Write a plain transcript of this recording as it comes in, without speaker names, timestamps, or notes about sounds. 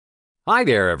Hi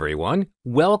there, everyone.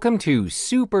 Welcome to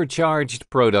Supercharged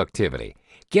Productivity.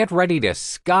 Get ready to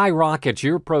skyrocket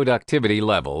your productivity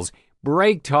levels,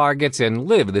 break targets, and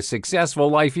live the successful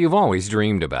life you've always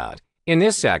dreamed about. In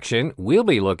this section, we'll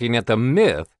be looking at the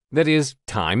myth that is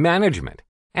time management.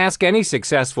 Ask any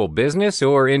successful business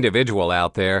or individual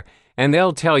out there, and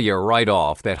they'll tell you right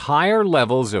off that higher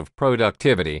levels of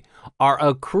productivity are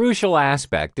a crucial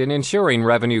aspect in ensuring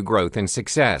revenue growth and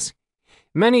success.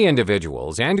 Many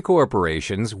individuals and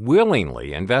corporations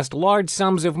willingly invest large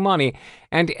sums of money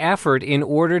and effort in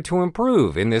order to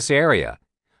improve in this area.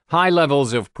 High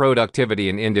levels of productivity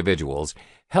in individuals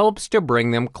helps to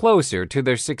bring them closer to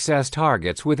their success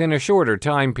targets within a shorter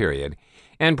time period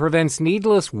and prevents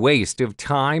needless waste of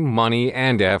time, money,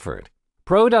 and effort.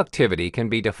 Productivity can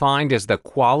be defined as the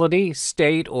quality,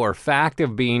 state, or fact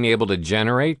of being able to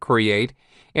generate, create,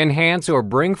 enhance, or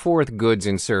bring forth goods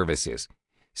and services.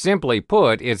 Simply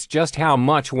put, it's just how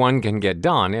much one can get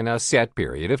done in a set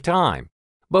period of time.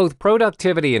 Both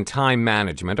productivity and time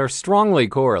management are strongly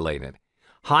correlated.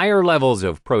 Higher levels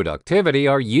of productivity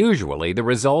are usually the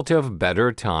result of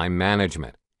better time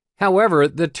management. However,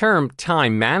 the term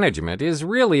time management is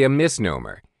really a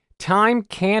misnomer. Time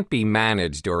can't be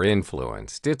managed or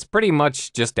influenced. It's pretty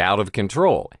much just out of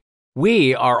control.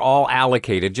 We are all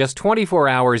allocated just 24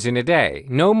 hours in a day,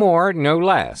 no more, no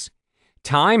less.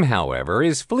 Time, however,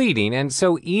 is fleeting and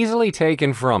so easily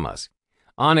taken from us.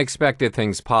 Unexpected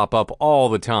things pop up all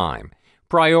the time.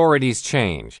 Priorities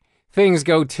change. Things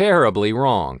go terribly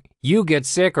wrong. You get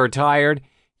sick or tired.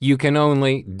 You can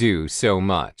only do so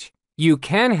much. You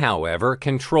can, however,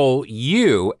 control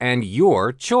you and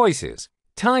your choices.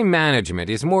 Time management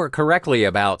is more correctly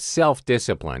about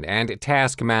self-discipline and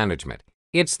task management.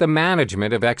 It's the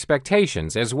management of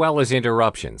expectations as well as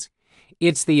interruptions.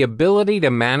 It's the ability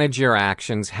to manage your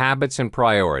actions, habits, and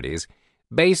priorities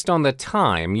based on the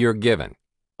time you're given.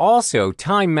 Also,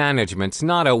 time management's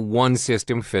not a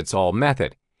one-system-fits-all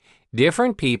method.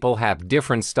 Different people have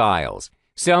different styles.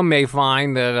 Some may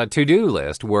find that a to-do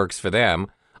list works for them.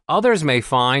 Others may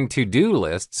find to-do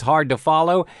lists hard to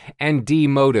follow and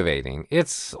demotivating.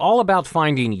 It's all about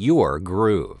finding your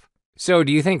groove. So,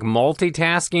 do you think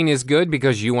multitasking is good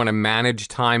because you want to manage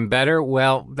time better?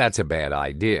 Well, that's a bad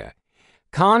idea.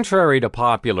 Contrary to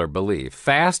popular belief,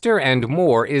 faster and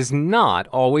more is not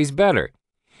always better.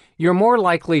 You're more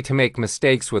likely to make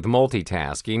mistakes with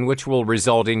multitasking, which will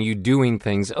result in you doing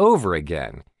things over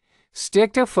again.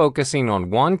 Stick to focusing on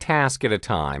one task at a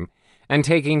time and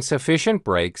taking sufficient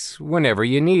breaks whenever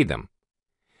you need them.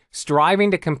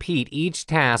 Striving to complete each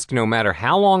task no matter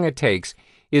how long it takes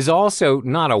is also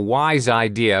not a wise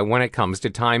idea when it comes to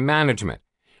time management.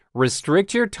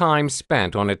 Restrict your time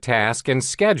spent on a task and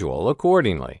schedule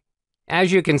accordingly.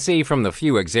 As you can see from the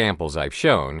few examples I've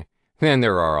shown, and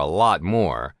there are a lot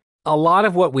more, a lot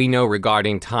of what we know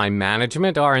regarding time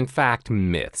management are in fact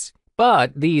myths.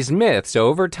 But these myths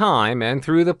over time and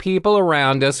through the people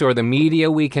around us or the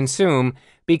media we consume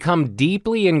become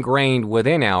deeply ingrained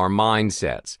within our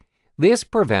mindsets. This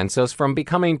prevents us from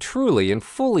becoming truly and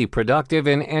fully productive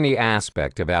in any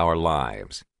aspect of our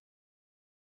lives.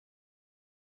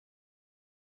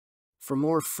 For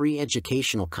more free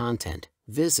educational content,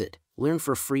 visit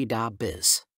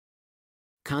learnforfree.biz.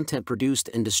 Content produced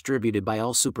and distributed by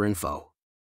AllSuperInfo.